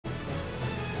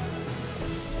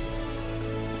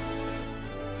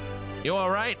You all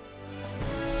right?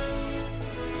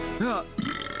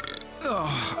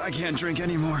 I can't drink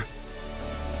anymore.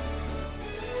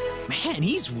 Man,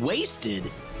 he's wasted.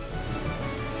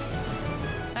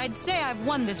 I'd say I've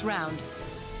won this round.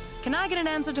 Can I get an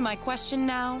answer to my question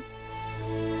now?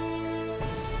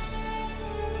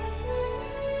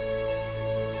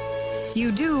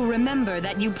 You do remember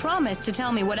that you promised to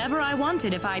tell me whatever I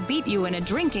wanted if I beat you in a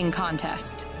drinking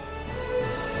contest.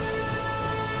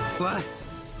 What?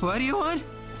 What do you want?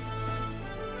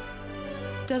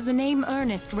 Does the name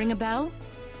Ernest ring a bell?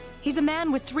 He's a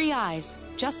man with 3 eyes,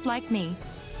 just like me.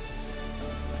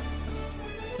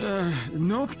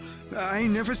 Nope. I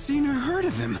never seen or heard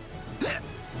of him.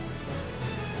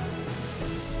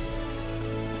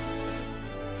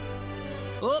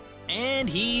 Oh, and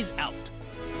he's out.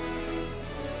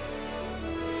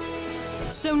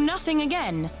 So nothing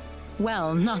again?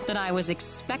 Well, not that I was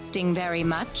expecting very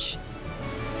much.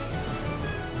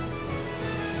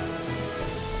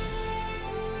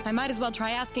 I might as well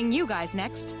try asking you guys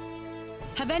next.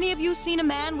 Have any of you seen a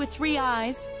man with 3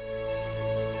 eyes?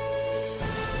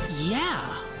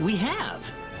 Yeah, we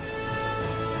have.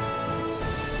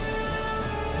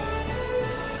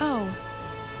 Oh.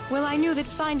 Well, I knew that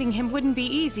finding him wouldn't be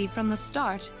easy from the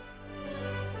start.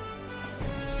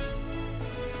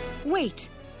 Wait,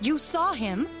 you saw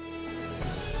him?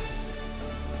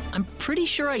 I'm pretty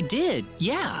sure I did,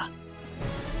 yeah.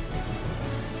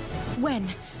 When?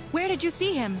 Where did you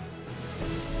see him?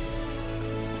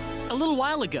 A little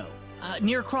while ago,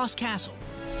 near Cross Castle.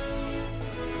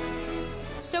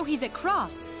 So he's at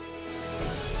Cross.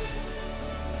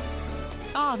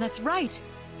 Ah, that's right.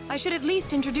 I should at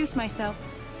least introduce myself.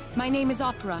 My name is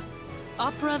Opera.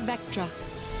 Opera Vectra.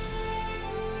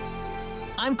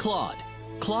 I'm Claude.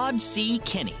 Claude C.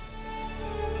 Kenny.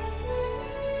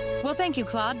 Well, thank you,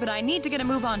 Claude, but I need to get a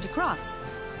move on to Cross.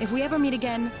 If we ever meet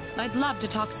again, I'd love to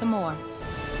talk some more.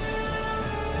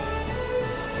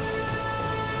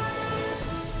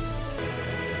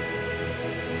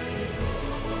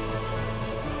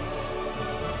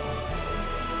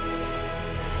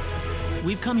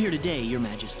 We've come here today, Your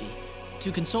Majesty,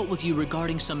 to consult with you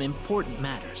regarding some important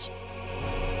matters.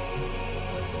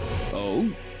 Oh?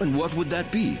 And what would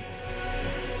that be?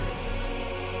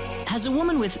 Has a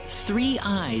woman with 3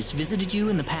 eyes visited you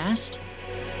in the past?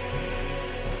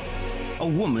 A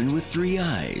woman with 3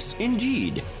 eyes,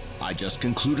 indeed. I just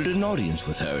concluded an audience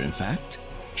with her, in fact.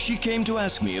 She came to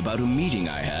ask me about a meeting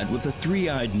I had with a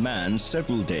 3-eyed man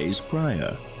several days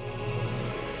prior.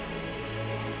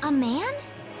 A man?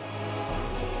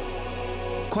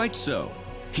 Quite so.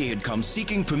 He had come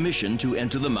seeking permission to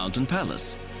enter the Mountain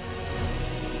Palace.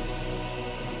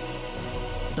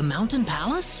 The Mountain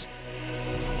Palace?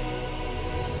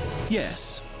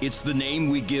 Yes, it's the name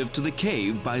we give to the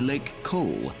cave by Lake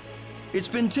Cole. It's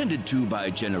been tended to by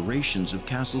generations of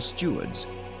castle stewards.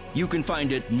 You can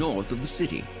find it north of the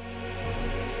city.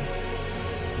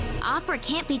 Opera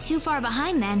can't be too far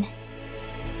behind then.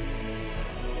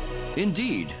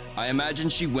 Indeed, I imagine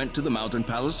she went to the Mountain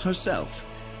Palace herself.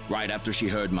 Right after she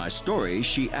heard my story,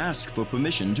 she asked for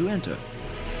permission to enter.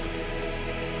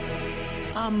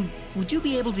 Would you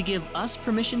be able to give us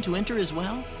permission to enter as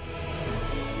well?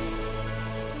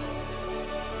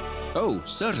 Oh,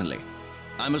 certainly.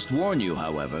 I must warn you,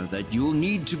 however, that you'll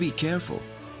need to be careful.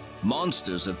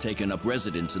 Monsters have taken up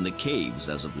residence in the caves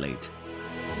as of late.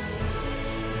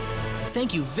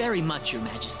 Thank you very much, Your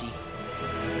Majesty.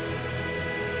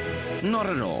 Not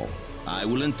at all. I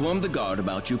will inform the guard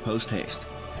about you post-haste.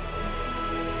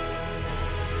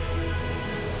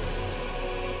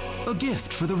 A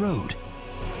gift for the road.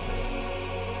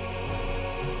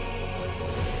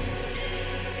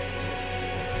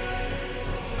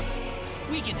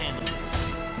 We can handle this.